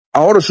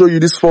I want to show you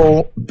this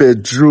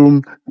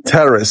 4-bedroom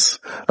terrace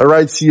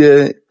right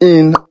here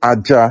in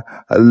Ajah,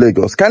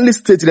 Lagos. Kindly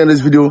stay tuned in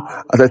this video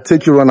as I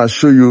take you around and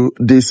show you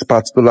this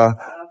particular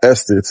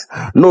estate.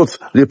 Note,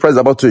 the price is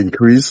about to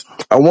increase.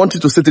 I want you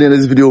to stay tuned in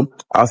this video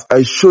as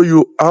I show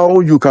you how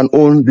you can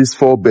own this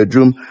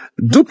 4-bedroom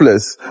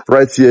duplex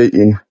right here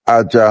in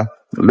Ajah,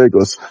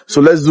 Lagos.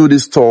 So let's do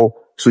this tour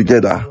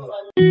together.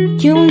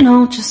 You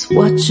know just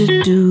what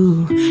you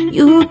do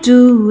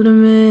to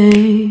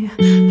me.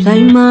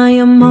 Play my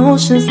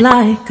emotions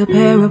like a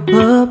pair of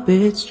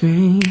puppet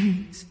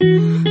strings.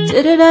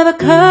 Did it ever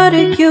occur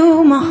to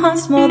you my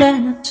heart's more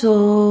than a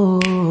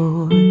toy?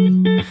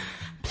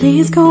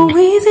 Please go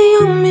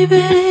easy on me,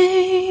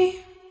 babe.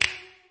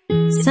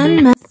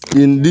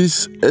 In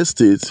this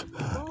estate,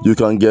 you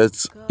can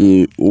get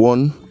a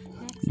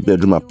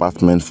 1-bedroom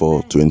apartment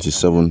for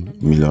 27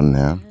 million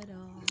naira.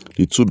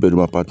 The 2-bedroom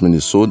apartment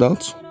is sold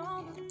out.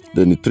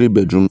 Then the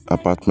 3-bedroom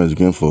apartment is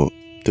going for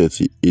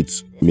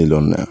 38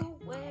 million naira.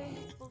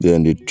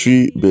 Then the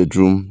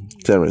 3-bedroom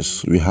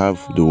terrace, we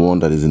have the one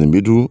that is in the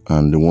middle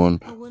and the one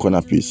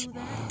corner piece.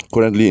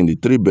 Currently in the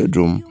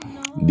 3-bedroom,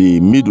 the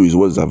middle is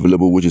what is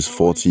available, which is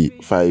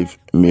 45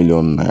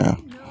 million naira.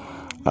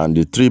 And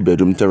the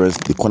 3-bedroom terrace,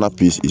 the corner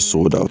piece is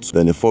sold out.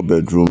 Then the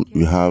 4-bedroom,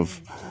 we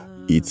have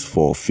it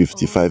for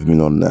 55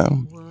 million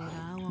naira.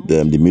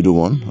 Then the middle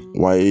one,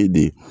 while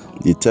the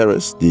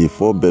terrace, the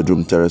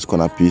 4-bedroom terrace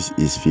corner piece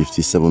is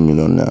 57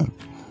 million naira.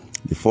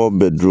 The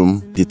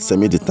 4-bedroom, the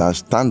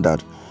semi-detached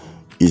standard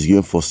is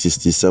going for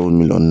 67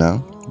 million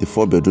naira. The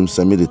 4-bedroom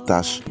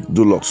semi-detached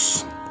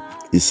deluxe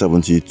is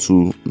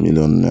 72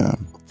 million naira.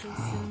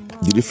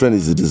 The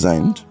difference is the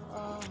design,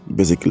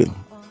 basically.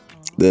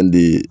 Then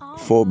the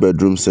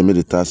 4-bedroom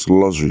semi-detached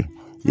luxury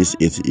is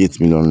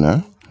 88 million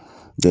naira.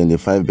 Then the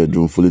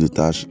 5-bedroom fully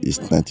detached is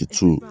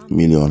 92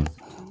 million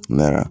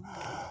naira.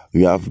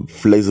 We have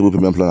flexible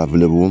payment plan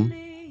available,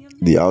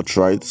 the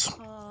outright,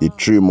 the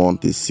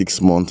 3-month, the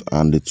 6-month,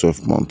 and the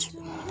 12-month.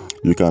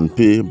 You can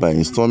pay by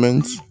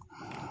installments,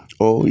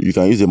 or you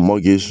can use a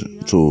mortgage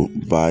to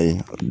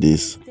buy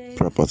this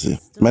property.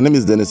 My name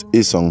is Dennis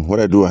Isong. What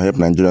I do, I help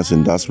Nigerians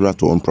in diaspora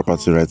to own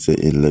property right here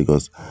in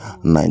Lagos,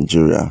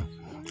 Nigeria.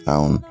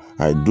 And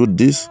I do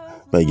this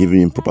by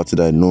giving you property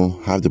that I know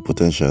have the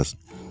potentials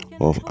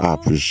of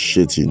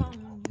appreciating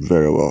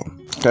very well.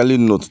 Kindly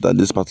note that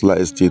this particular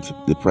estate,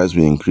 the price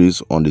will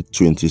increase on the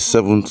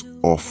 27th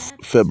of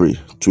February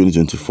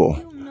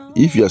 2024.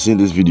 If you are seeing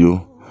this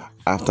video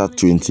after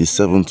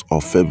 27th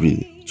of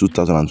February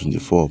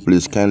 2024,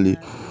 please kindly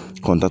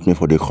contact me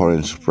for the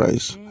current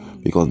price,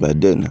 because by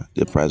then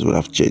the price will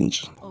have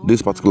changed.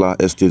 This particular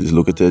estate is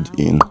located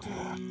in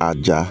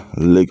Ajah,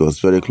 Lagos,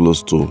 very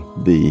close to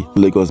the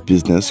Lagos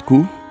Business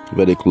School,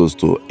 very close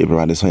to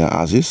Abraham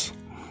Aziz.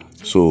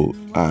 So,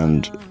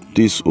 and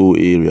this whole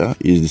area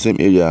is the same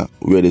area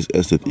where this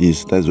estate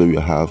is. That's where we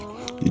have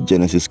the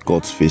Genesis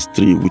Court Phase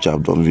 3, which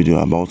I've done video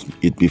about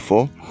it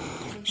before.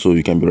 So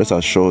you can be rest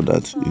assured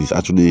that it is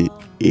actually an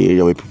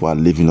area where people are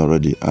living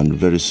already, and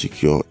very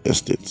secure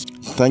estate.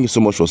 Thank you so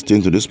much for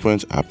staying to this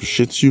point. I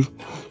appreciate you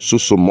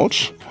so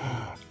much.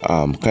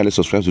 Kindly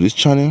subscribe to this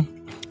channel,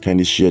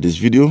 kindly share this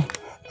video,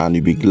 and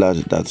you'll be glad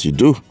that you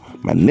do.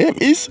 My name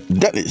is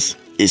Dennis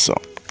Isong.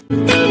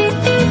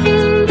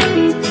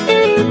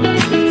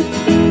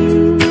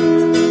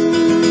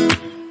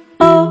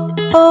 Oh,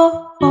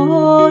 oh, oh.